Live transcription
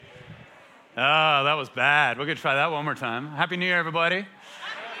Oh, that was bad. We're going to try that one more time. Happy New Year, everybody.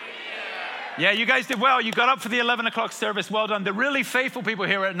 Yeah, you guys did well. You got up for the 11 o'clock service. Well done. The really faithful people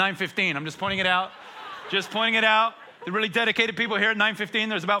here are at 9:15. I'm just pointing it out. The really dedicated people here at 9:15.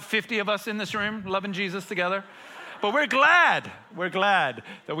 There's about 50 of us in this room loving Jesus together. But we're glad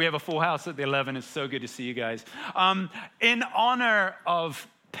that we have a full house at the 11. It's so good to see you guys. In honor of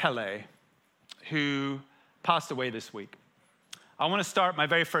Pele, who passed away this week, I want to start my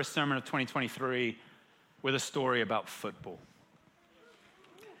very first sermon of 2023 with a story about football.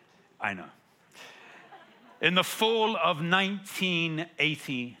 I know. In the fall of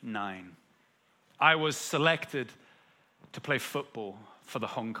 1989, I was selected to play football for the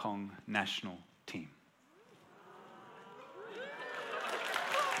Hong Kong national team.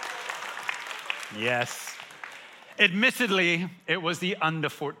 Yes. Admittedly, it was the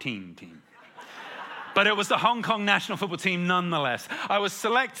under-14 team. But it was the Hong Kong national football team nonetheless. I was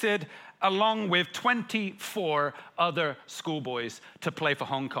selected along with 24 other schoolboys to play for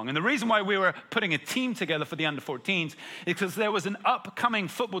Hong Kong. And the reason why we were putting a team together for the under-14s is because there was an upcoming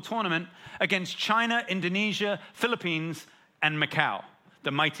football tournament against China, Indonesia, Philippines, and Macau,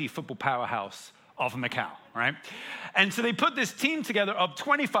 the mighty football powerhouse of Macau, right? And so they put this team together of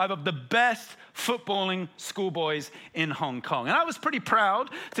 25 of the best footballing schoolboys in Hong Kong. And I was pretty proud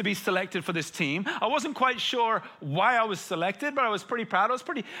to be selected for this team. I wasn't quite sure why I was selected, but I was pretty proud. I was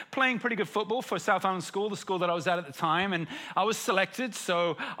playing pretty good football for South Island School, the school that I was at the time, and I was selected,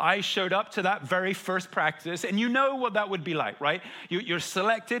 so I showed up to that very first practice. And you know what that would be like, right? You're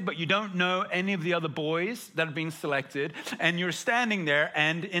selected, but you don't know any of the other boys that have been selected, and you're standing there,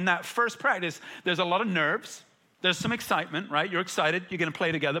 and in that first practice, there's a lot of nerves. There's some excitement, right? You're excited, you're gonna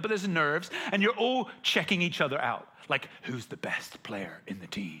play together, but there's nerves, and you're all checking each other out. Like, who's the best player in the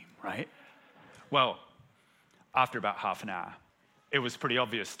team, right? Well, after about half an hour, it was pretty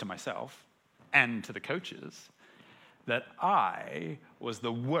obvious to myself and to the coaches that I was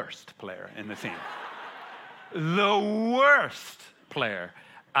the worst player in the team. The worst player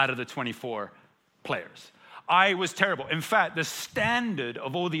out of the 24 players. I was terrible. In fact, the standard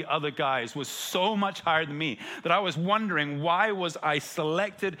of all the other guys was so much higher than me that I was wondering, why was I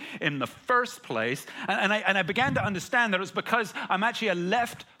selected in the first place? And I began to understand that it was because I'm actually a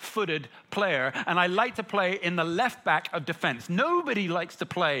left-footed player, and I like to play in the left back of defense. Nobody likes to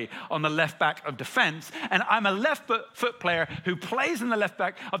play on the left back of defense, and I'm a left-foot player who plays in the left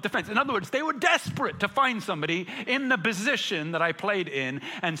back of defense. In other words, they were desperate to find somebody in the position that I played in,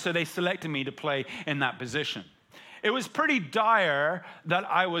 and so they selected me to play in that position. It was pretty dire that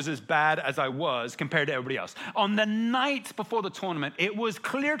I was as bad as I was compared to everybody else. On the night before the tournament, it was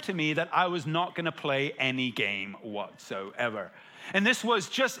clear to me that I was not going to play any game whatsoever. And this was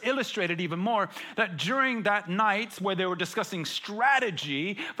just illustrated even more that during that night where they were discussing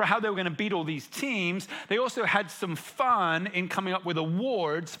strategy for how they were going to beat all these teams, they also had some fun in coming up with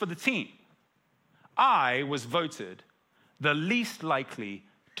awards for the team. I was voted the least likely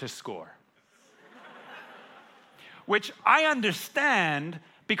to score. Which I understand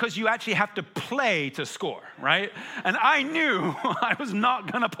because you actually have to play to score, right? And I knew I was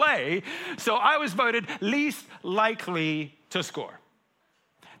not going to play, so I was voted least likely to score.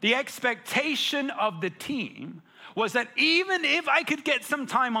 The expectation of the team was that even if I could get some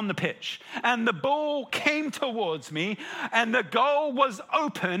time on the pitch and the ball came towards me and the goal was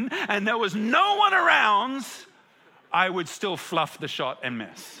open and there was no one around, I would still fluff the shot and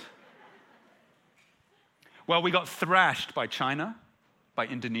miss. Well, we got thrashed by China, by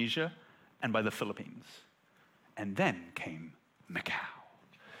Indonesia, and by the Philippines. And then came Macau.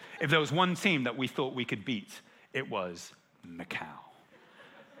 If there was one team that we thought we could beat, it was Macau.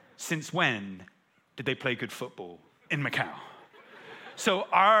 Since when did they play good football in Macau? So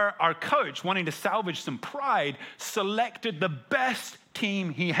our coach, wanting to salvage some pride, selected the best team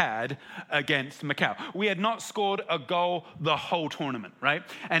he had against Macau. We had not scored a goal the whole tournament, right?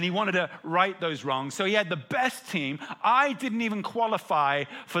 And he wanted to right those wrongs. So he had the best team. I didn't even qualify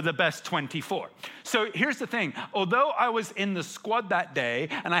for the best 24. So here's the thing. Although I was in the squad that day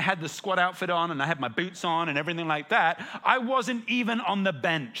and I had the squad outfit on and I had my boots on and everything like that, I wasn't even on the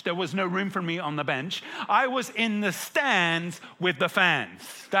bench. There was no room for me on the bench. I was in the stands with the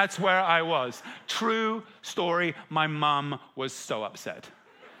fans. That's where I was. True story. My mom was so upset.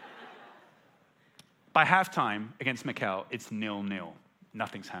 By halftime against Macau, it's 0-0.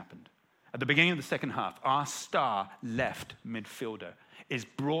 Nothing's happened. At the beginning of the second half, our star left midfielder is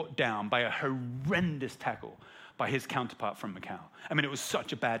brought down by a horrendous tackle by his counterpart from Macau. I mean, it was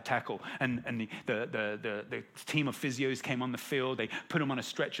such a bad tackle. And the team of physios came on the field. They put him on a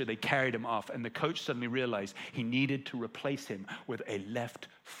stretcher. They carried him off. And the coach suddenly realized he needed to replace him with a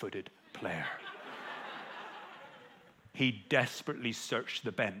left-footed player. player. He desperately searched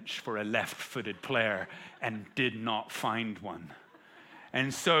the bench for a left-footed player and did not find one.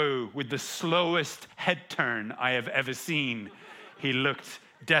 And so, with the slowest head turn I have ever seen, he looked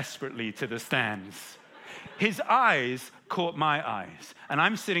desperately to the stands. His eyes caught my eyes, and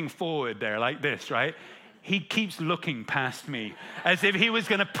I'm sitting forward there like this, right? He keeps looking past me as if he was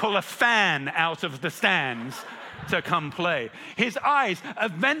going to pull a fan out of the stands to come play. His eyes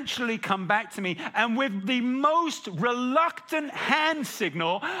eventually come back to me, and with the most reluctant hand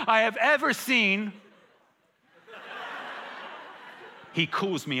signal I have ever seen, he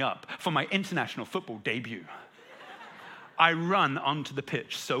calls me up for my international football debut. I run onto the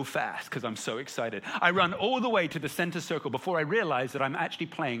pitch so fast because I'm so excited. I run all the way to the center circle before I realize that I'm actually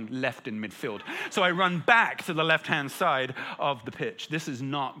playing left in midfield. So I run back to the left-hand side of the pitch. This is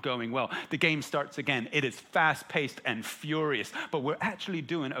not going well. The game starts again. It is fast-paced and furious, but we're actually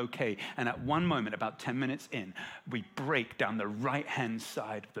doing okay. And at one moment, about 10 minutes in, we break down the right-hand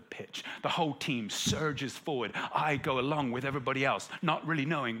side of the pitch. The whole team surges forward. I go along with everybody else, not really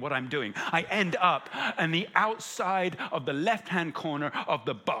knowing what I'm doing. I end up on the outside of the left-hand corner of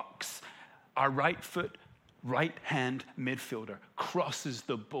the box. Our right-hand midfielder crosses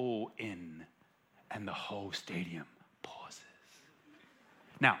the ball in, and the whole stadium pauses.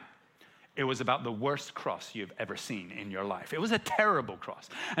 Now, it was about the worst cross you've ever seen in your life. It was a terrible cross.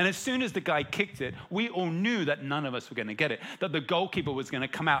 And as soon as the guy kicked it, we all knew that none of us were going to get it, that the goalkeeper was going to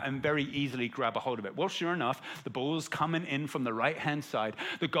come out and very easily grab a hold of it. Well, sure enough, the ball's coming in from the right-hand side.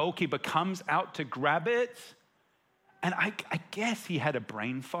 The goalkeeper comes out to grab it, and I guess he had a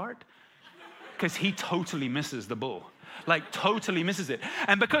brain fart because he totally misses the ball. Like, totally misses it.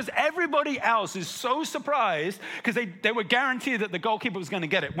 And because everybody else is so surprised, because they were guaranteed that the goalkeeper was going to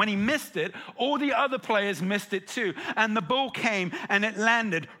get it. When he missed it, all the other players missed it too. And the ball came and it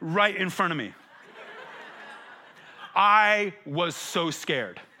landed right in front of me. I was so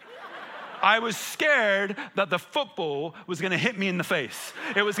scared. I was scared that the football was going to hit me in the face.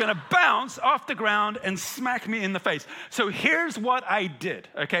 It was going to bounce off the ground and smack me in the face. So here's what I did,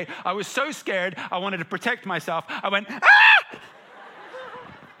 okay? I was so scared, I wanted to protect myself. I went, ah!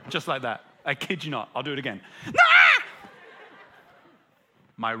 Just like that. I kid you not. I'll do it again. Ah!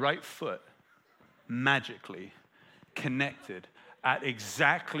 My right foot magically connected at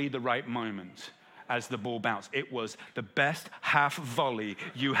exactly the right moment as the ball bounced. It was the best half volley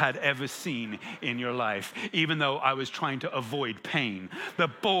you had ever seen in your life, even though I was trying to avoid pain. The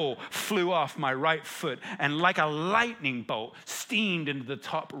ball flew off my right foot and like a lightning bolt steamed into the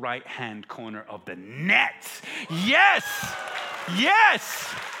top right-hand corner of the net. Yes!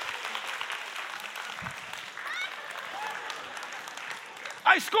 Yes!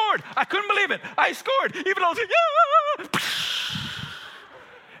 I scored! I couldn't believe it. I scored! Even though I was like, yeah!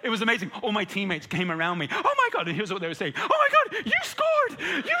 It was amazing. All my teammates came around me. Oh my God, and here's what they were saying. Oh my God, you scored!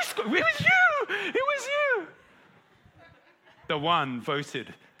 You scored! It was you! It was you! The one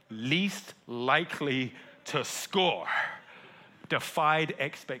voted least likely to score defied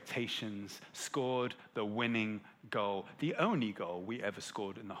expectations, scored the winning goal, the only goal we ever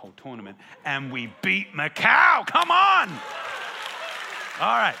scored in the whole tournament, and we beat Macau. Come on!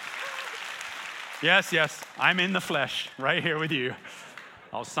 All right. Yes, I'm in the flesh right here with you.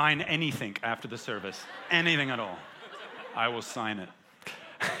 I'll sign anything after the service, anything at all. I will sign it.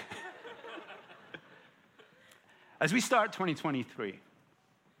 As we start 2023,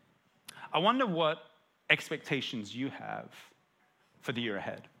 I wonder what expectations you have for the year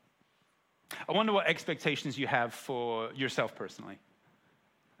ahead. I wonder what expectations you have for yourself personally,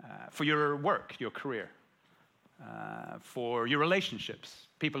 for your work, your career, for your relationships,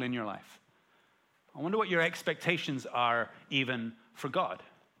 people in your life. I wonder what your expectations are even for God,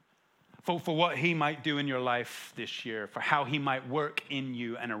 for what he might do in your life this year, for how he might work in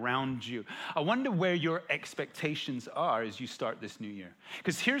you and around you. I wonder where your expectations are as you start this new year.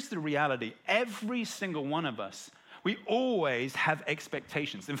 Because here's the reality. Every single one of us, we always have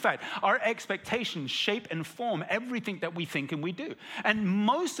expectations. In fact, our expectations shape and form everything that we think and we do. And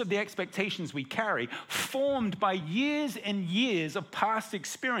most of the expectations we carry, formed by years and years of past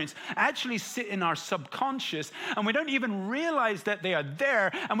experience, actually sit in our subconscious, and we don't even realize that they are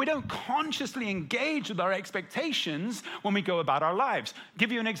there, and we don't consciously engage with our expectations when we go about our lives. I'll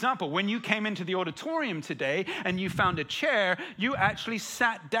give you an example. When you came into the auditorium today and you found a chair, you actually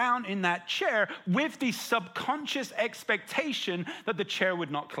sat down in that chair with the subconscious expectation that the chair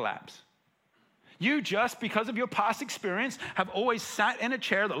would not collapse. You just, because of your past experience, have always sat in a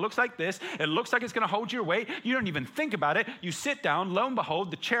chair that looks like this. It looks like it's going to hold your weight. You don't even think about it. You sit down, lo and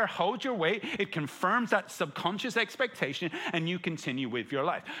behold, the chair holds your weight. It confirms that subconscious expectation, and you continue with your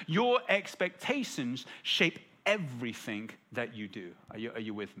life. Your expectations shape everything that you do. Are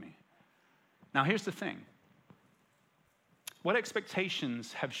you with me? Now, here's the thing. What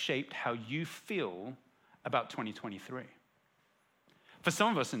expectations have shaped how you feel about 2023? For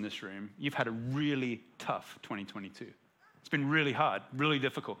some of us in this room, you've had a really tough 2022. It's been really hard, really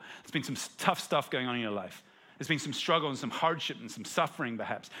difficult. There's been some tough stuff going on in your life. There's been some struggle and some hardship and some suffering,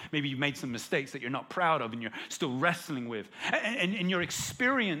 perhaps. Maybe you've made some mistakes that you're not proud of and you're still wrestling with. And your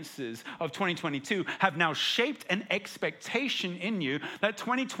experiences of 2022 have now shaped an expectation in you that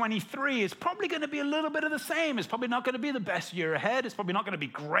 2023 is probably going to be a little bit of the same. It's probably not going to be the best year ahead. It's probably not going to be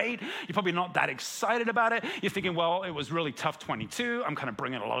great. You're probably not that excited about it. You're thinking, well, it was really tough 22. I'm kind of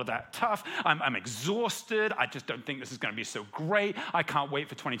bringing a lot of that tough. I'm exhausted. I just don't think this is going to be so great. I can't wait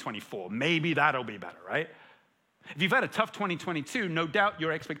for 2024. Maybe that'll be better, right? If you've had a tough 2022, no doubt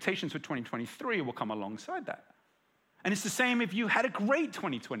your expectations for 2023 will come alongside that. And it's the same if you had a great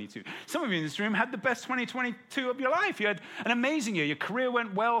 2022. Some of you in this room had the best 2022 of your life. You had an amazing year. Your career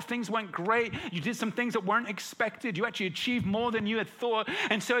went well. Things went great. You did some things that weren't expected. You actually achieved more than you had thought.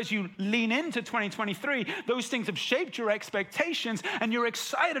 And so as you lean into 2023, those things have shaped your expectations, and you're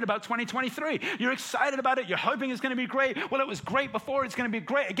excited about 2023. You're excited about it. You're hoping it's going to be great. Well, it was great before. It's going to be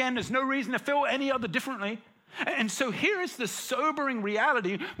great again. There's no reason to feel any other differently. And so here is the sobering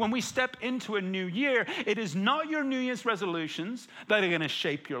reality when we step into a new year. It is not your New Year's resolutions that are going to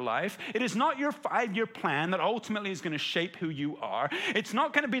shape your life. It is not your 5-year plan that ultimately is going to shape who you are. It's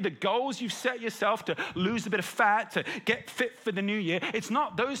not going to be the goals you've set yourself to lose a bit of fat, to get fit for the new year. It's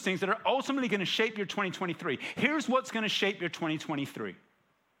not those things that are ultimately going to shape your 2023. Here's what's going to shape your 2023.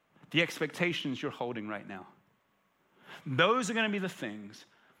 The expectations you're holding right now. Those are going to be the things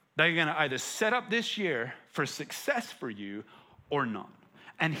that are going to either set up this year for success for you or not.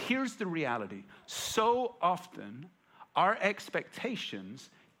 And here's the reality. So often, our expectations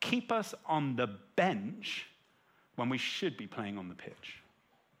keep us on the bench when we should be playing on the pitch.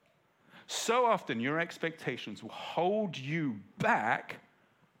 So often, your expectations will hold you back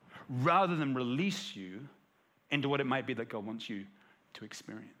rather than release you into what it might be that God wants you to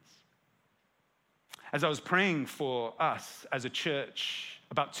experience. As I was praying for us as a church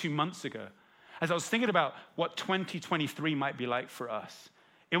about 2 months ago, as I was thinking about what 2023 might be like for us,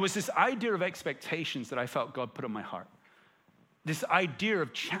 it was this idea of expectations that I felt God put on my heart. This idea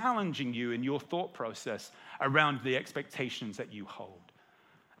of challenging you in your thought process around the expectations that you hold.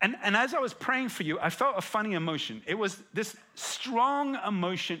 And as I was praying for you, I felt a funny emotion. It was this strong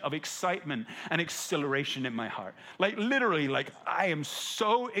emotion of excitement and exhilaration in my heart. Like literally, like I am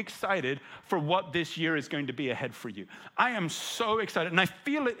so excited for what this year is going to be ahead for you. I am so excited. And I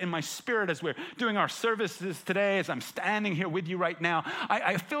feel it in my spirit as we're doing our services today, as I'm standing here with you right now.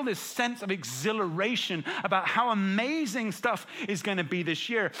 I feel this sense of exhilaration about how amazing stuff is going to be this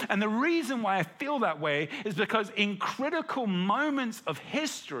year. And the reason why I feel that way is because in critical moments of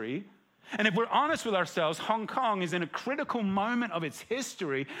history, and if we're honest with ourselves, Hong Kong is in a critical moment of its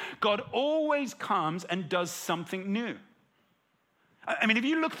history. God always comes and does something new. I mean, if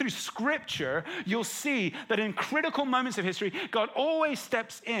you look through Scripture, you'll see that in critical moments of history, God always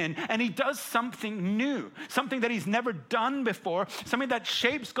steps in and he does something new, something that he's never done before, something that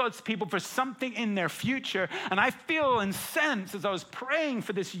shapes God's people for something in their future. And I feel and sense as I was praying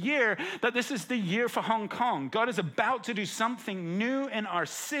for this year that this is the year for Hong Kong. God is about to do something new in our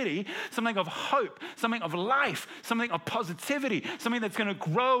city, something of hope, something of life, something of positivity, something that's going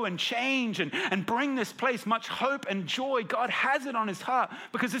to grow and change and bring this place much hope and joy. God has it on his heart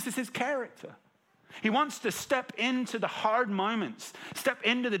because this is his character. He wants to step into the hard moments, step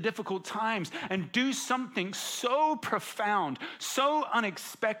into the difficult times and do something so profound, so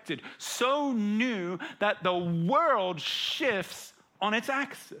unexpected, so new that the world shifts on its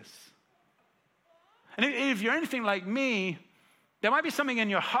axis. And if you're anything like me, there might be something in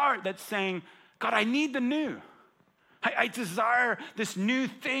your heart that's saying, God, I need the new. I desire this new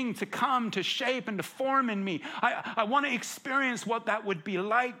thing to come, to shape and to form in me. I want to experience what that would be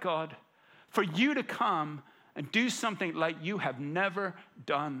like, God, for you to come and do something like you have never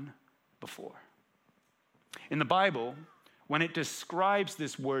done before. In the Bible, when it describes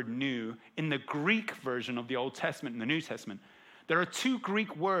this word new, in the Greek version of the Old Testament and the New Testament, there are 2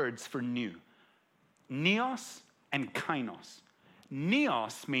 Greek words for new, neos and kainos.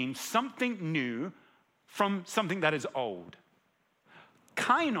 Neos means something new from something that is old.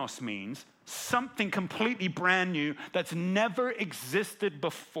 Kainos means something completely brand new that's never existed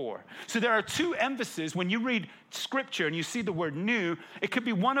before. So there are two emphases when you read scripture and you see the word new. It could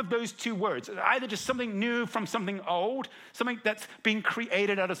be one of those two words, either just something new from something old, something that's being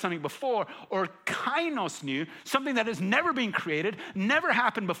created out of something before, or kainos new, something that has never been created, never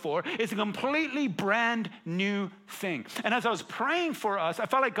happened before. It's a completely brand new thing. And as I was praying for us, I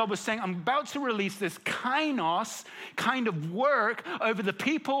felt like God was saying, I'm about to release this kainos kind of work over the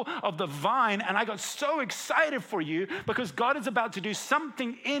people of the vine. And I got so excited for you because God is about to do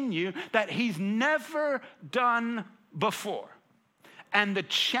something in you that he's never done before. And the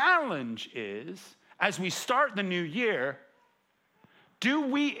challenge is, as we start the new year, do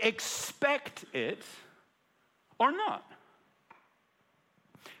we expect it or not?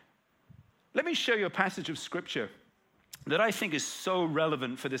 Let me show you a passage of scripture that I think is so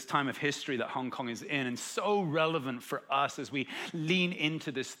relevant for this time of history that Hong Kong is in, and so relevant for us as we lean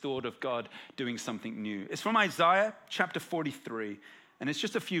into this thought of God doing something new. It's from Isaiah chapter 43, and it's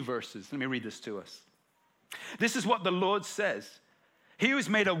just a few verses. Let me read this to us. This is what the Lord says. He who has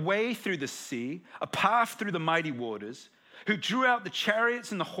made a way through the sea, a path through the mighty waters, who drew out the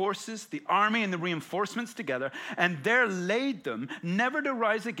chariots and the horses, the army and the reinforcements together, and there laid them, never to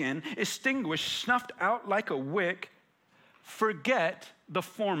rise again, extinguished, snuffed out like a wick. Forget the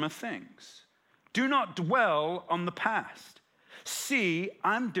former things. Do not dwell on the past. See,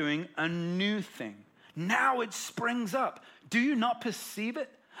 I'm doing a new thing. Now it springs up. Do you not perceive it?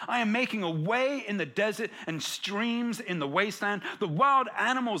 I am making a way in the desert and streams in the wasteland. The wild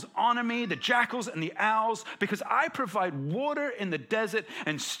animals honor me, the jackals and the owls, because I provide water in the desert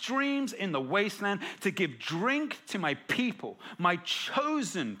and streams in the wasteland to give drink to my people, my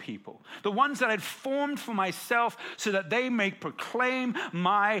chosen people, the ones that I'd formed for myself so that they may proclaim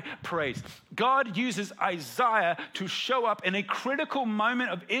my praise. God uses Isaiah to show up in a critical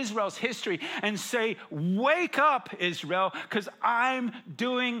moment of Israel's history and say, wake up, Israel, because I'm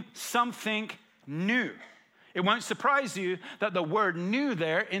doing something new. It won't surprise you that the word new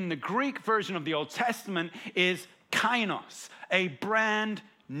there in the Greek version of the Old Testament is kainos, a brand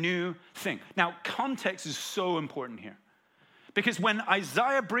new thing. Now, context is so important here. Because when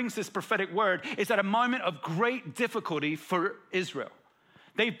Isaiah brings this prophetic word, it's at a moment of great difficulty for Israel.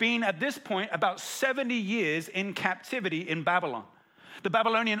 They've been at this point about 70 years in captivity in Babylon. The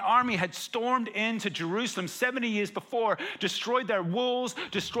Babylonian army had stormed into Jerusalem 70 years before, destroyed their walls,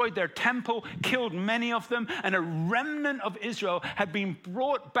 destroyed their temple, killed many of them, and a remnant of Israel had been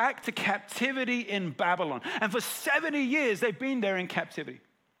brought back to captivity in Babylon. And for 70 years, they've been there in captivity.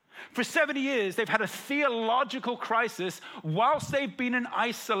 For 70 years, they've had a theological crisis whilst they've been in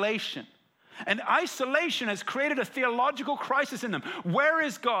isolation. And isolation has created a theological crisis in them. Where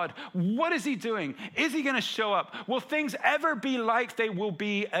is God? What is he doing? Is he going to show up? Will things ever be like they will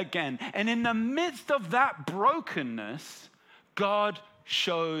be again? And in the midst of that brokenness, God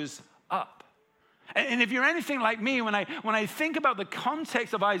shows up. And if you're anything like me, when I think about the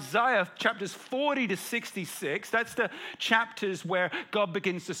context of Isaiah chapters 40 to 66, that's the chapters where God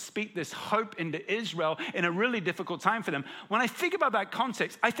begins to speak this hope into Israel in a really difficult time for them. When I think about that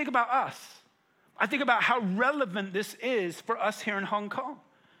context, I think about us. I think about how relevant this is for us here in Hong Kong.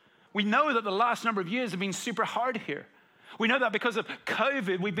 We know that the last number of years have been super hard here. We know that because of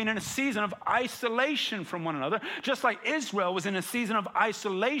COVID, we've been in a season of isolation from one another, just like Israel was in a season of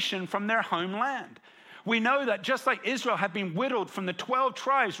isolation from their homeland. We know that just like Israel had been whittled from the 12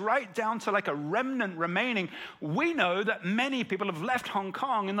 tribes right down to like a remnant remaining, we know that many people have left Hong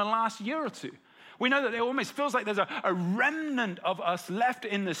Kong in the last year or two. We know that it almost feels like there's a remnant of us left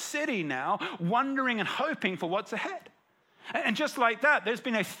in the city now, wondering and hoping for what's ahead. And just like that, there's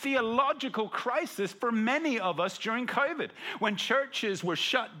been a theological crisis for many of us during COVID. When churches were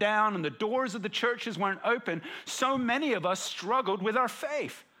shut down and the doors of the churches weren't open, so many of us struggled with our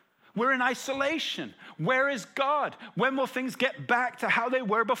faith. We're in isolation. Where is God? When will things get back to how they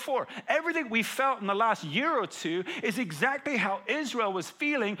were before? Everything we felt in the last year or two is exactly how Israel was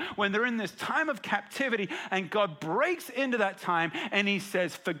feeling when they're in this time of captivity, and God breaks into that time and he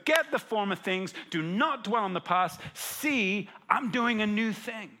says, forget the former things, do not dwell on the past. See, I'm doing a new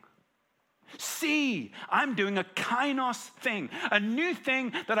thing. See, I'm doing a kainos thing, a new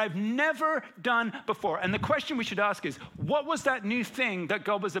thing that I've never done before. And the question we should ask is, what was that new thing that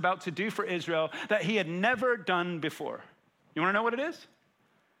God was about to do for Israel that he had never done before? You want to know what it is?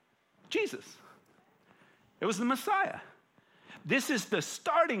 Jesus. It was the Messiah. This is the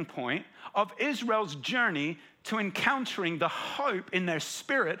starting point of Israel's journey to encountering the hope in their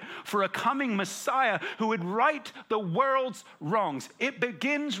spirit for a coming Messiah who would right the world's wrongs. It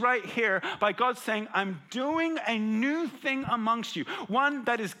begins right here by God saying, I'm doing a new thing amongst you, one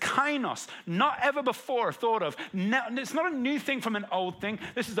that is kainos, not ever before thought of. It's not a new thing from an old thing.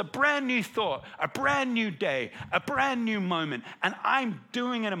 This is a brand new thought, a brand new day, a brand new moment, and I'm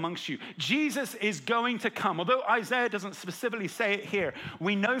doing it amongst you. Jesus is going to come. Although Isaiah doesn't specifically say it here,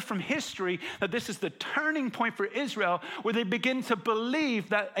 we know from history that this is the turning point for Israel, where they begin to believe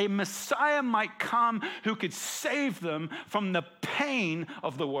that a Messiah might come who could save them from the pain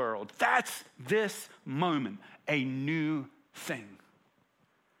of the world. That's this moment, a new thing.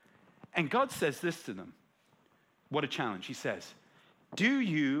 And God says this to them. What a challenge. He says, do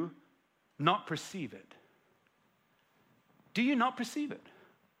you not perceive it? Do you not perceive it?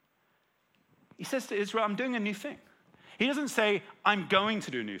 He says to Israel, I'm doing a new thing. He doesn't say, I'm going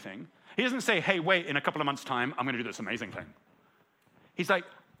to do a new thing. He doesn't say, hey, wait, in a couple of months' time, I'm going to do this amazing thing. He's like,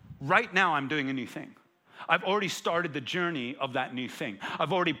 right now, I'm doing a new thing. I've already started the journey of that new thing.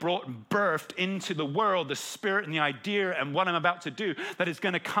 I've already birthed into the world the spirit and the idea and what I'm about to do that is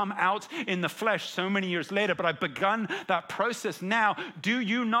going to come out in the flesh so many years later. But I've begun that process now. Do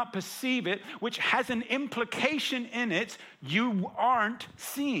you not perceive it? Which has an implication in it. You aren't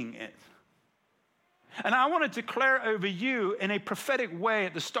seeing it. And I want to declare over you in a prophetic way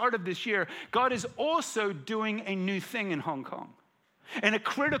at the start of this year, God is also doing a new thing in Hong Kong. In a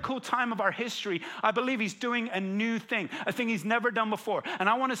critical time of our history, I believe he's doing a new thing, a thing he's never done before. And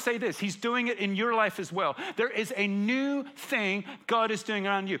I want to say this, he's doing it in your life as well. There is a new thing God is doing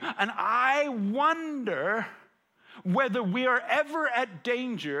around you. And I wonder whether we are ever at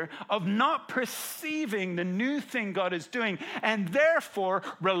danger of not perceiving the new thing God is doing and therefore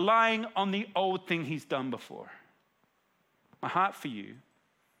relying on the old thing he's done before. My heart for you,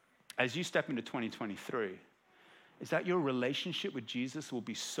 as you step into 2023, is that your relationship with Jesus will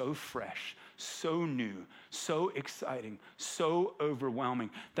be so fresh, so new, so exciting, so overwhelming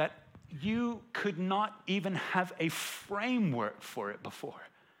that you could not even have a framework for it before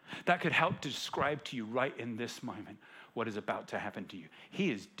that could help to describe to you right in this moment what is about to happen to you. He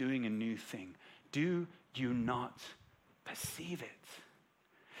is doing a new thing. Do you not perceive it?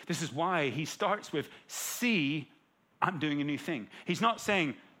 This is why he starts with, see, I'm doing a new thing. He's not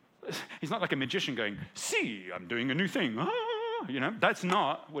like a magician going, see, I'm doing a new thing. That's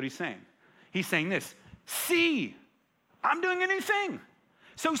not what he's saying. He's saying this, see, I'm doing a new thing.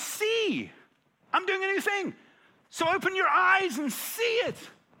 So see, I'm doing a new thing. So open your eyes and see it.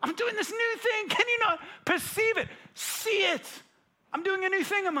 I'm doing this new thing. Can you not perceive it? See it. I'm doing a new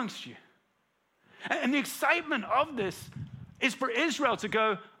thing amongst you. And the excitement of this is for Israel to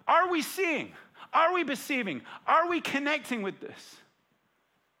go, are we seeing? Are we perceiving? Are we connecting with this?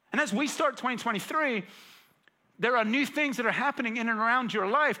 And as we start 2023, there are new things that are happening in and around your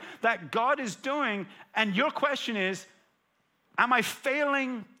life that God is doing. And your question is, am I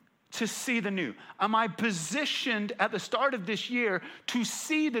failing to see the new? Am I positioned at the start of this year to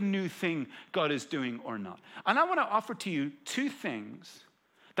see the new thing God is doing or not? And I want to offer to you two things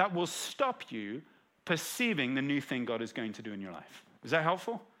that will stop you perceiving the new thing God is going to do in your life. Is that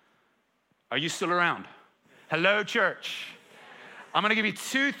helpful? Are you still around? Hello, church. I'm going to give you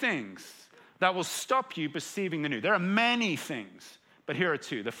two things that will stop you perceiving the new. There are many things, but here are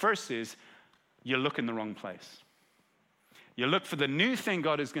two. The first is you look in the wrong place. You look for the new thing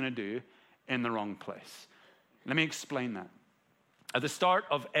God is going to do in the wrong place. Let me explain that. At the start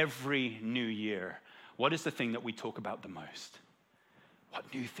of every new year, what is the thing that we talk about the most?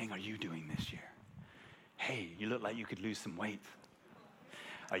 What new thing are you doing this year? Hey, you look like you could lose some weight.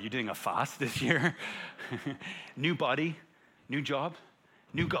 Are you doing a fast this year? New body, new job,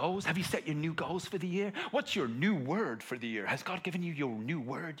 new goals. Have you set your new goals for the year? What's your new word for the year? Has God given you your new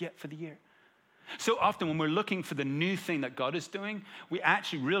word yet for the year? So often when we're looking for the new thing that God is doing, we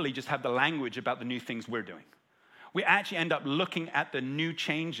actually really just have the language about the new things we're doing. We actually end up looking at the new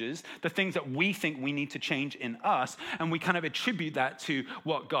changes, the things that we think we need to change in us, and we kind of attribute that to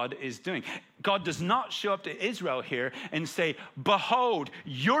what God is doing. God does not show up to Israel here and say, behold,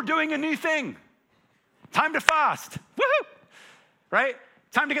 you're doing a new thing. Time to fast. Woohoo! Right?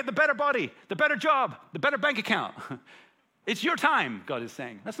 Time to get the better body, the better job, the better bank account. It's your time, God is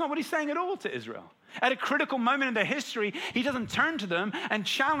saying. That's not what he's saying at all to Israel. At a critical moment in their history, he doesn't turn to them and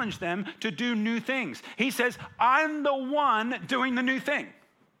challenge them to do new things. He says, I'm the one doing the new thing.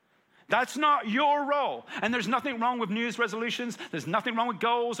 That's not your role. And there's nothing wrong with New Year's resolutions. There's nothing wrong with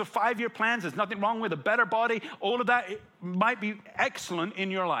goals or 5-year plans. There's nothing wrong with a better body. All of that might be excellent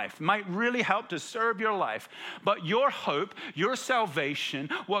in your life, might really help to serve your life. But your hope, your salvation,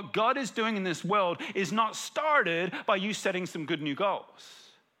 what God is doing in this world is not started by you setting some good new goals.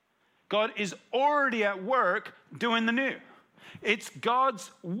 God is already at work doing the new. It's God's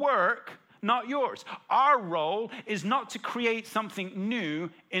work, not yours. Our role is not to create something new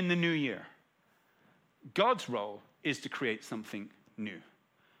in the new year. God's role is to create something new.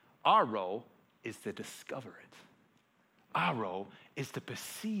 Our role is to discover it. Our role is to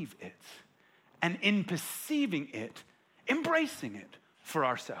perceive it. And in perceiving it, embracing it for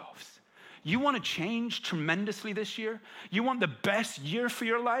ourselves. You want to change tremendously this year? You want the best year for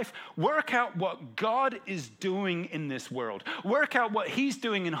your life? Work out what God is doing in this world. Work out what he's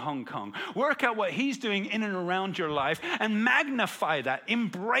doing in Hong Kong. Work out what he's doing in and around your life and magnify that,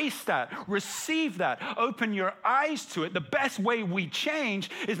 embrace that, receive that, open your eyes to it. The best way we change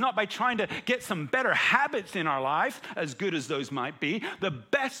is not by trying to get some better habits in our life, as good as those might be. The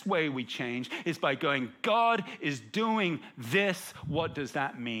best way we change is by going, God is doing this. What does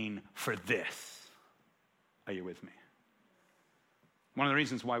that mean for this? Are you with me? One of the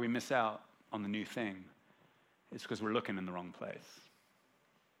reasons why we miss out on the new thing is because we're looking in the wrong place.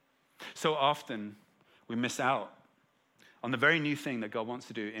 So often we miss out on the very new thing that God wants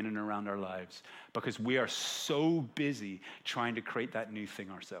to do in and around our lives because we are so busy trying to create that new thing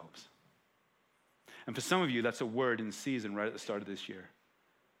ourselves. And for some of you, that's a word in season right at the start of this year.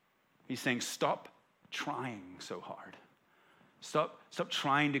 He's saying, stop trying so hard. Stop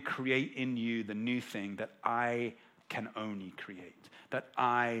trying to create in you the new thing that I can only create, that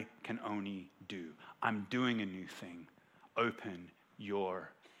I can only do. I'm doing a new thing. Open your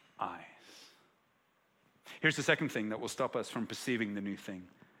eyes. Here's the second thing that will stop us from perceiving the new thing.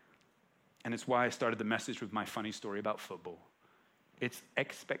 And it's why I started the message with my funny story about football. It's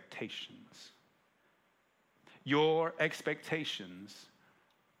expectations. Your expectations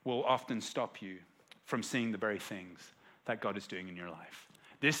will often stop you from seeing the very things that God is doing in your life.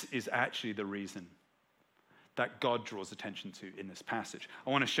 This is actually the reason that God draws attention to in this passage. I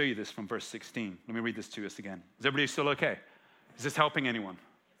want to show you this from verse 16. Let me read this to us again. Is everybody still okay? Is this helping anyone?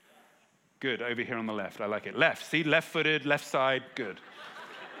 Good, over here on the left. I like it. Left, see, left-footed, left side, good.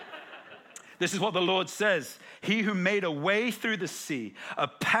 This is what the Lord says. He who made a way through the sea, a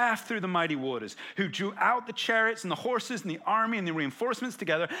path through the mighty waters, who drew out the chariots and the horses and the army and the reinforcements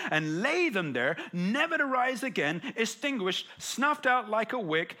together and lay them there, never to rise again, extinguished, snuffed out like a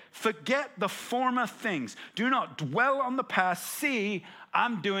wick. Forget the former things. Do not dwell on the past. See,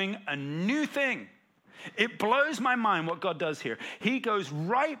 I'm doing a new thing. It blows my mind what God does here. He goes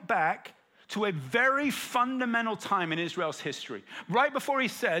right back to a very fundamental time in Israel's history. Right before he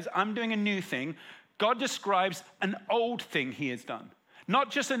says, I'm doing a new thing, God describes an old thing he has done.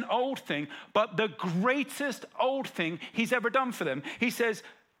 Not just an old thing, but the greatest old thing he's ever done for them. He says,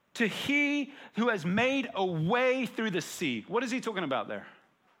 to he who has made a way through the sea. What is he talking about there?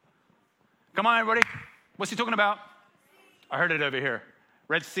 Come on, everybody. What's he talking about? I heard it over here.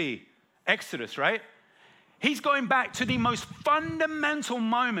 Red Sea. Exodus, right? He's going back to the most fundamental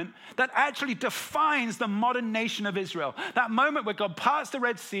moment that actually defines the modern nation of Israel. That moment where God parts the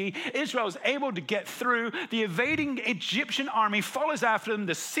Red Sea, Israel is able to get through, the invading Egyptian army follows after them,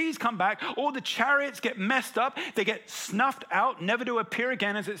 the seas come back, all the chariots get messed up, they get snuffed out, never to appear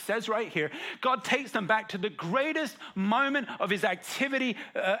again, as it says right here. God takes them back to the greatest moment of his activity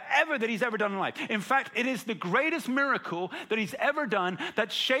ever that he's ever done in life. In fact, it is the greatest miracle that he's ever done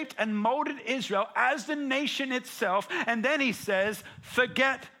that shaped and molded Israel as the nation itself. And then he says,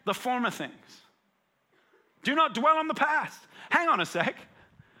 forget the former things. Do not dwell on the past. Hang on a sec.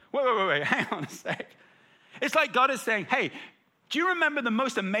 Wait. Hang on a sec. It's like God is saying, hey, do you remember the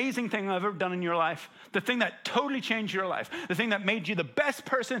most amazing thing I've ever done in your life? The thing that totally changed your life. The thing that made you the best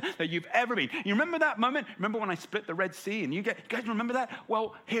person that you've ever been. You remember that moment? Remember when I split the Red Sea? And you guys remember that?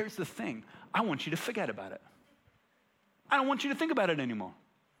 Well, here's the thing. I want you to forget about it. I don't want you to think about it anymore.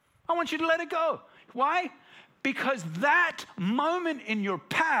 I want you to let it go. Why? Because that moment in your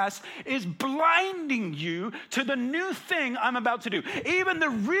past is blinding you to the new thing I'm about to do. Even the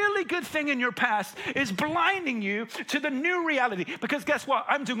really good thing in your past is blinding you to the new reality. Because guess what?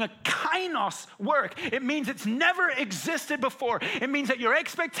 I'm doing a kainos work. It means it's never existed before. It means that your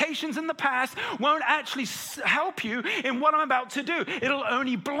expectations in the past won't actually help you in what I'm about to do. It'll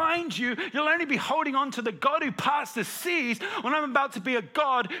only blind you. You'll only be holding on to the God who parts the seas when I'm about to be a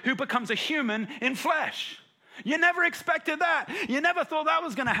God who becomes a human in flesh. You never expected that. You never thought that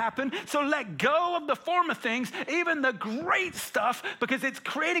was going to happen. So let go of the former things, even the great stuff, because it's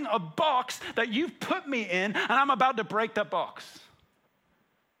creating a box that you've put me in, and I'm about to break that box.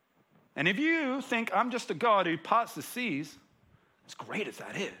 And if you think I'm just a God who parts the seas, as great as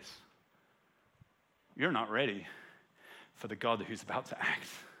that is, you're not ready for the God who's about to act.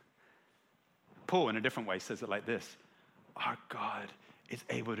 Paul, in a different way, says it like this: our God is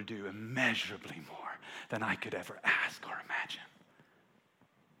able to do immeasurably more than I could ever ask or imagine.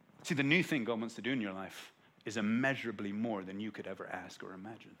 See, the new thing God wants to do in your life is immeasurably more than you could ever ask or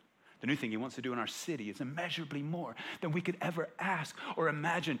imagine. The new thing he wants to do in our city is immeasurably more than we could ever ask or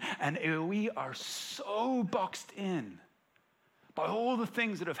imagine. And we are so boxed in by all the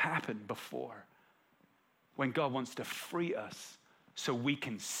things that have happened before, when God wants to free us so we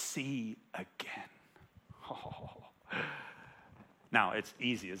can see again. Oh. Now, it's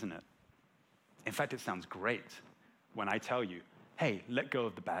easy, isn't it? In fact, it sounds great when I tell you, hey, let go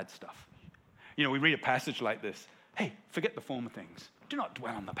of the bad stuff. You know, we read a passage like this. Hey, forget the former things. Do not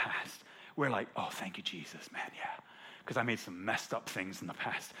dwell on the past. We're like, oh, thank you, Jesus, man, yeah. Because I made some messed up things in the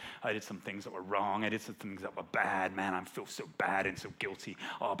past. I did some things that were wrong. I did some things that were bad. Man, I feel so bad and so guilty.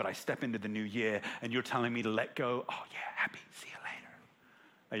 Oh, but I step into the new year and you're telling me to let go. Oh, yeah, happy. See you later.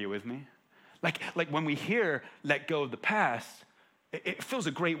 Are you with me? Like when we hear let go of the past, it feels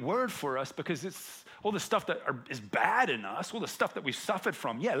a great word for us because it's all the stuff that is bad in us, all the stuff that we've suffered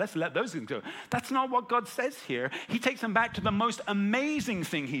from. Yeah, let's let those things go. That's not what God says here. He takes them back to the most amazing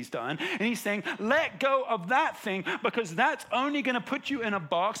thing he's done. And he's saying, let go of that thing because that's only going to put you in a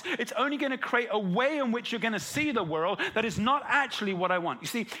box. It's only going to create a way in which you're going to see the world that is not actually what I want. You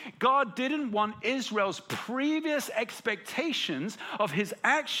see, God didn't want Israel's previous expectations of his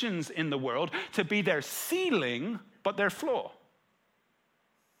actions in the world to be their ceiling, but their floor.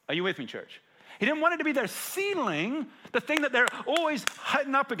 Are you with me, church? He didn't want it to be their ceiling, the thing that they're always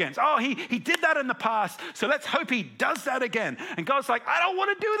hitting up against. Oh, he did that in the past, so let's hope he does that again. And God's like, I don't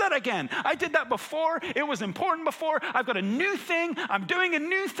want to do that again. I did that before. It was important before. I've got a new thing. I'm doing a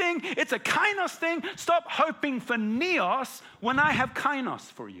new thing. It's a kainos thing. Stop hoping for neos when I have kainos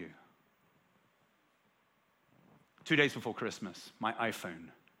for you. 2 days before Christmas, my iPhone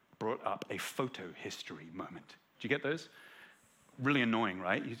brought up a photo history moment. Did you get those? Really annoying,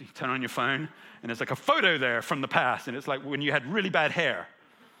 right? You turn on your phone, and there's like a photo there from the past, and it's like when you had really bad hair.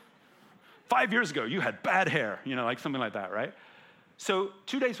 5 years ago, you had bad hair, you know, like something like that, right? So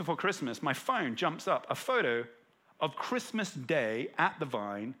 2 days before Christmas, my phone jumps up a photo of Christmas Day at the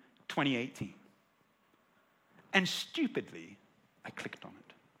Vine 2018. And stupidly, I clicked on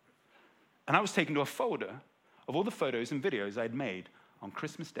it. And I was taken to a folder of all the photos and videos I'd made on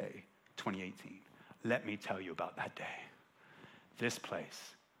Christmas Day 2018. Let me tell you about that day. This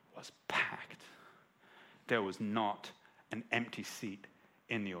place was packed. There was not an empty seat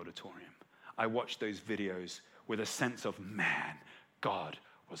in the auditorium. I watched those videos with a sense of, man, God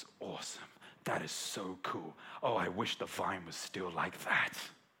was awesome. That is so cool. Oh, I wish the Vine was still like that.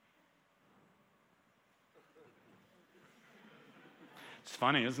 It's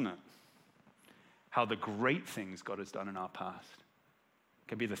funny, isn't it? How the great things God has done in our past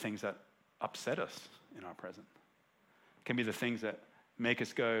can be the things that upset us in our present. Can be the things that make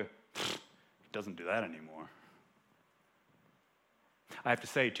us go, he doesn't do that anymore. I have to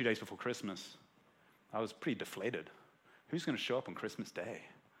say, 2 days before Christmas, I was pretty deflated. Who's going to show up on Christmas Day?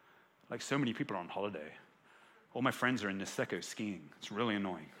 Like, so many people are on holiday. All my friends are in Niseko skiing. It's really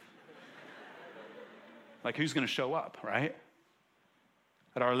annoying. Like, who's going to show up, right?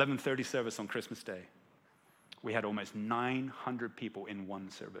 At our 11:30 service on Christmas Day, we had almost 900 people in one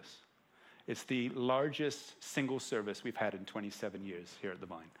service. It's the largest single service we've had in 27 years here at the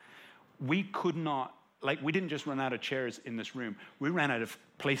Vine. We could not, we didn't just run out of chairs in this room. We ran out of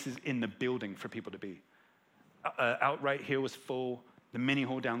places in the building for people to be. Out right here was full. The mini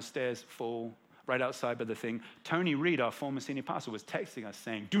hall downstairs, full. Right outside by the thing. Tony Reed, our former senior pastor, was texting us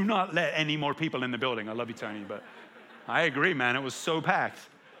saying, do not let any more people in the building. I love you, Tony, but I agree, man. It was so packed.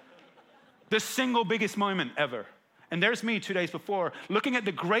 The single biggest moment ever. And there's me 2 days before, looking at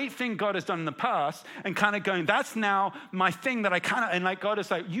the great thing God has done in the past and kind of going, that's now my thing that I kind of, and like God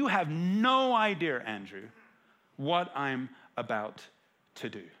is like, you have no idea, Andrew, what I'm about to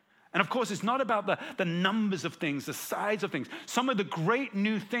do. And of course, it's not about the numbers of things, the size of things. Some of the great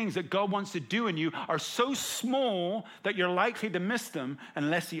new things that God wants to do in you are so small that you're likely to miss them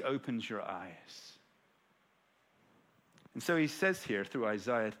unless he opens your eyes. And so he says here through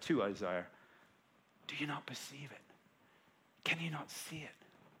Isaiah, to Isaiah, do you not perceive it? Can you not see it?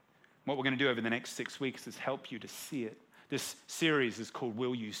 What we're going to do over the next 6 weeks is help you to see it. This series is called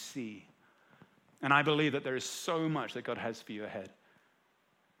Will You See? And I believe that there is so much that God has for you ahead.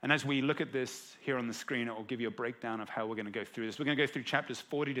 And as we look at this here on the screen, it will give you a breakdown of how we're going to go through this. We're going to go through chapters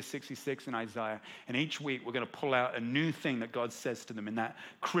 40 to 66 in Isaiah. And each week, we're going to pull out a new thing that God says to them in that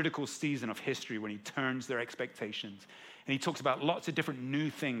critical season of history when he turns their expectations. And he talks about lots of different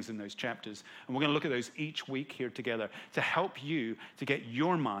new things in those chapters. And we're going to look at those each week here together to help you to get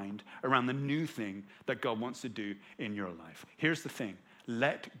your mind around the new thing that God wants to do in your life. Here's the thing.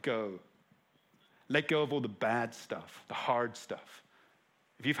 Let go. Let go of all the bad stuff, the hard stuff.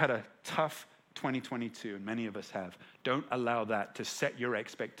 If you've had a tough 2022, and many of us have, don't allow that to set your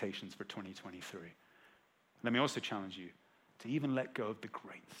expectations for 2023. Let me also challenge you to even let go of the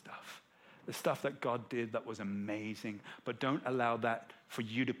great stuff, the stuff that God did that was amazing, but don't allow that for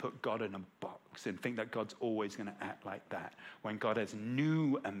you to put God in a box and think that God's always going to act like that when God has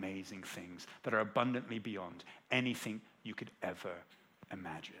new amazing things that are abundantly beyond anything you could ever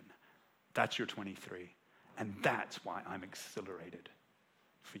imagine. That's your 23, and that's why I'm exhilarated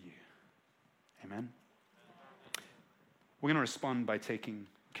for you. Amen? We're going to respond by taking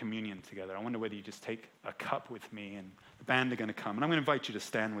communion together. I wonder whether you just take a cup with me, and the band are going to come. And I'm going to invite you to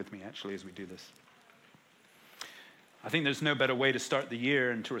stand with me, actually, as we do this. I think there's no better way to start the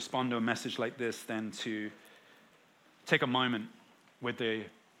year and to respond to a message like this than to take a moment with the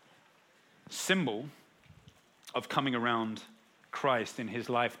symbol of coming around Christ in his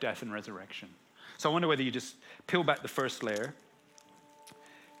life, death, and resurrection. So I wonder whether you just peel back the first layer,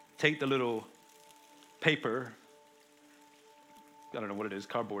 take the little paper, I don't know what it is,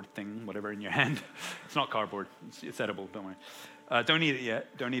 cardboard thing, whatever, in your hand. It's not cardboard. It's edible, don't worry. Don't eat it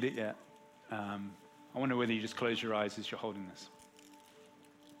yet. Don't eat it yet. I wonder whether you just close your eyes as you're holding this.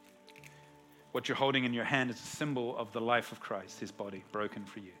 What you're holding in your hand is a symbol of the life of Christ, his body, broken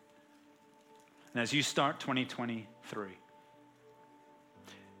for you. And as you start 2023,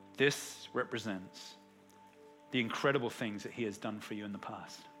 this represents the incredible things that he has done for you in the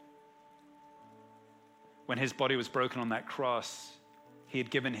past. When his body was broken on that cross, he had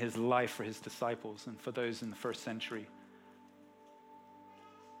given his life for his disciples and for those in the first century.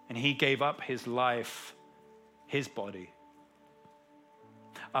 And he gave up his life, his body,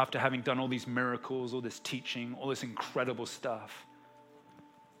 after having done all these miracles, all this teaching, all this incredible stuff,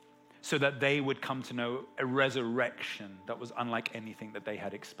 so that they would come to know a resurrection that was unlike anything that they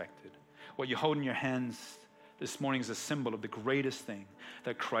had expected. What you hold in your hands this morning is a symbol of the greatest thing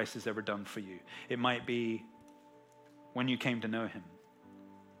that Christ has ever done for you. It might be when you came to know him.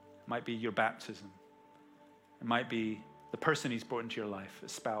 It might be your baptism. It might be the person he's brought into your life, a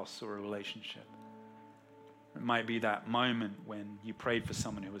spouse or a relationship. It might be that moment when you prayed for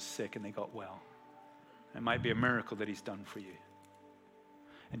someone who was sick and they got well. It might be a miracle that he's done for you.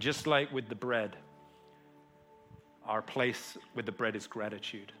 And just like with the bread, our place with the bread is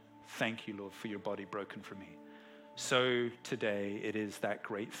gratitude. Thank you, Lord, for your body broken for me. So today, it is that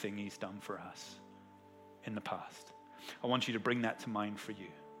great thing he's done for us in the past. I want you to bring that to mind for you.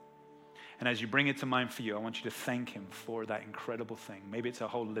 And as you bring it to mind for you, I want you to thank him for that incredible thing. Maybe it's a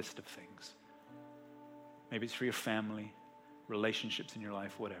whole list of things. Maybe it's for your family, relationships in your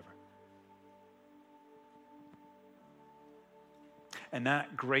life, whatever. And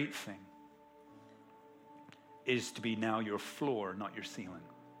that great thing is to be now your floor, not your ceiling.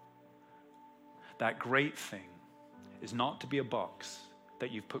 That great thing is not to be a box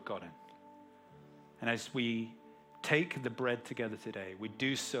that you've put God in. And as we take the bread together today, we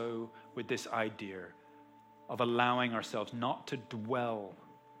do so with this idea of allowing ourselves not to dwell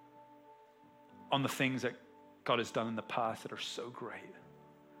on the things that God has done in the past that are so great,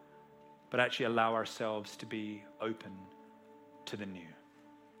 but actually allow ourselves to be open to the new.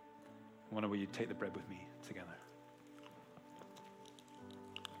 I wonder will you take the bread with me together?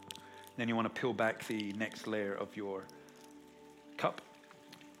 Then you want to peel back the next layer of your cup.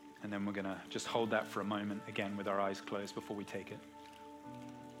 And then we're going to just hold that for a moment again with our eyes closed before we take it.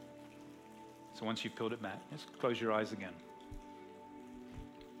 So once you've peeled it back, just close your eyes again.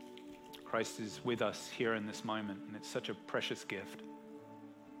 Christ is with us here in this moment, and it's such a precious gift.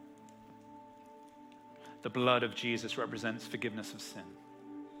 The blood of Jesus represents forgiveness of sin.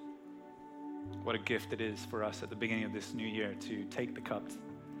 What a gift it is for us at the beginning of this new year to take the cup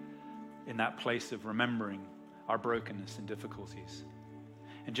in that place of remembering our brokenness and difficulties.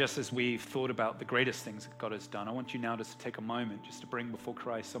 And just as we've thought about the greatest things that God has done, I want you now just to take a moment just to bring before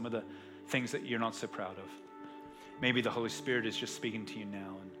Christ some of the things that you're not so proud of. Maybe the Holy Spirit is just speaking to you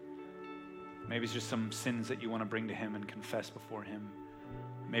now, and maybe it's just some sins that you want to bring to him and confess before him.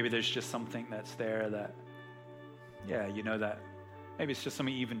 Maybe there's just something that's there that, that maybe it's just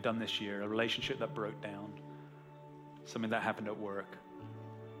something you've even done this year, a relationship that broke down, something that happened at work.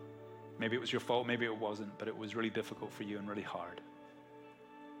 Maybe it was your fault, maybe it wasn't, but it was really difficult for you and really hard.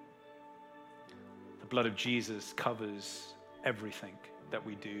 The blood of Jesus covers everything that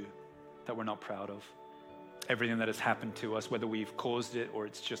we do that we're not proud of. Everything that has happened to us, whether we've caused it or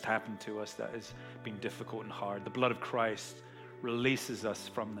it's just happened to us that has been difficult and hard. The blood of Christ releases us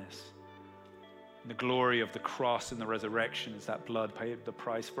from this. The glory of the cross and the resurrection is that blood paid the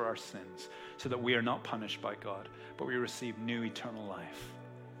price for our sins so that we are not punished by God, but we receive new eternal life.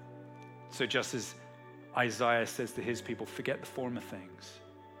 So just as Isaiah says to his people, forget the former things,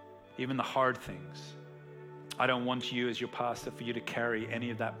 even the hard things. I don't want you as your pastor for you to carry any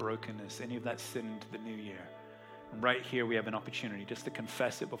of that brokenness, any of that sin into the new year. And right here we have an opportunity just to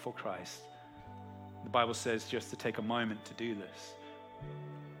confess it before Christ. The Bible says just to take a moment to do this.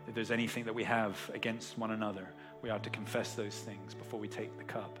 If there's anything that we have against one another, we are to confess those things before we take the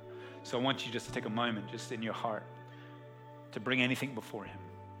cup. So I want you just to take a moment, just in your heart, to bring anything before him.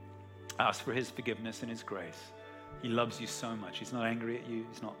 Ask for his forgiveness and his grace. He loves you so much. He's not angry at you.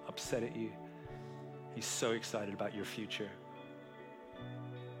 He's not upset at you. He's so excited about your future.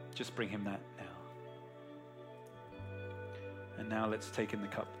 Just bring him that now. And now let's take in the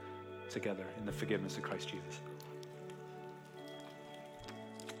cup together in the forgiveness of Christ Jesus.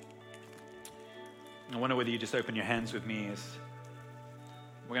 I wonder whether you just open your hands with me as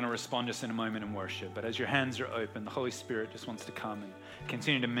we're going to respond just in a moment in worship. But as your hands are open, the Holy Spirit just wants to come and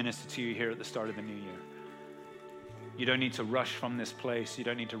continue to minister to you here at the start of the new year. You don't need to rush from this place. You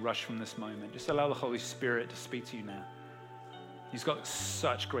don't need to rush from this moment. Just allow the Holy Spirit to speak to you now. He's got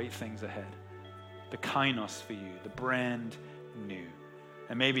such great things ahead. The kainos for you, the brand new.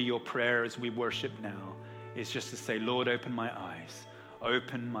 And maybe your prayer as we worship now is just to say, Lord, open my eyes.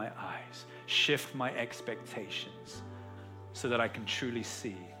 Open my eyes. Shift my expectations so that I can truly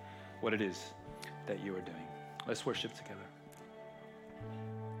see what it is that you are doing. Let's worship together.